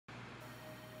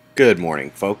Good morning,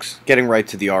 folks. Getting right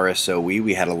to the RSOE,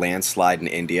 we had a landslide in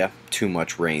India, too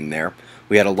much rain there.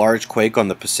 We had a large quake on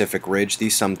the Pacific Ridge.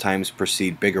 These sometimes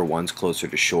precede bigger ones closer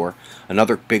to shore.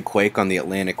 Another big quake on the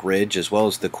Atlantic Ridge, as well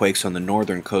as the quakes on the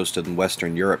northern coast of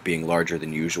Western Europe being larger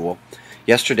than usual.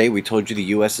 Yesterday, we told you the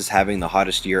U.S. is having the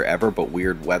hottest year ever, but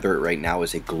weird weather right now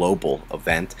is a global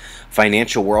event.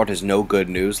 Financial world has no good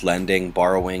news. Lending,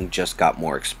 borrowing just got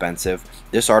more expensive.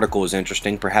 This article is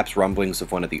interesting, perhaps rumblings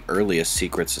of one of the earliest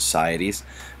secret societies.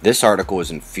 This article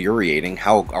is infuriating.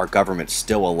 How our government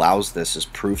still allows this is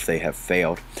proof they have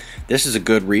failed. This is a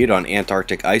good read on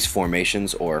Antarctic ice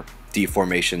formations, or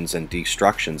deformations and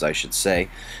destructions, I should say.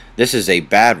 This is a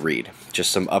bad read,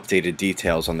 just some updated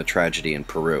details on the tragedy in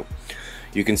Peru.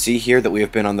 You can see here that we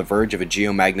have been on the verge of a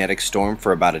geomagnetic storm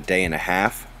for about a day and a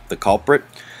half. The culprit?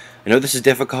 I know this is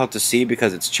difficult to see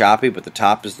because it's choppy, but the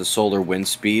top is the solar wind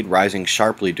speed rising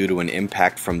sharply due to an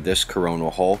impact from this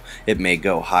coronal hole. It may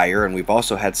go higher, and we've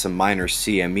also had some minor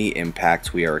CME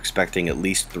impacts. We are expecting at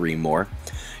least 3 more.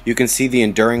 You can see the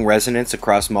enduring resonance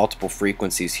across multiple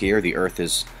frequencies here. The Earth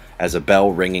is as a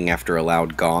bell ringing after a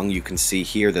loud gong. You can see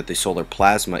here that the solar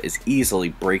plasma is easily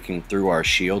breaking through our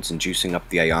shields and juicing up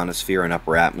the ionosphere and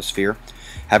upper atmosphere.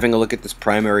 Having a look at this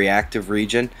primary active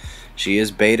region, she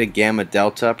is beta, gamma,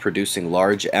 delta, producing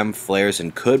large M flares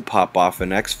and could pop off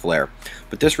an X flare.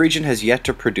 But this region has yet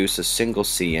to produce a single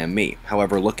CME.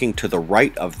 However, looking to the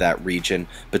right of that region,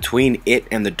 between it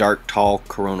and the dark, tall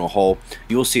coronal hole,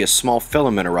 you will see a small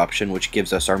filament eruption, which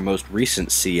gives us our most recent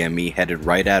CME headed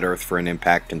right at Earth for an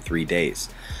impact in 3 days.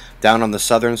 Down on the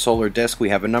southern solar disk, we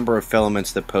have a number of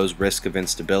filaments that pose risk of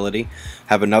instability.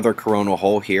 Have another coronal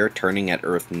hole here, turning at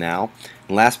Earth now.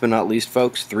 And last but not least,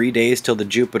 folks, 3 days till the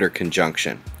Jupiter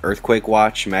conjunction. Earthquake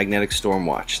watch, magnetic storm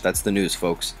watch. That's the news,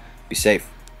 folks. Be safe.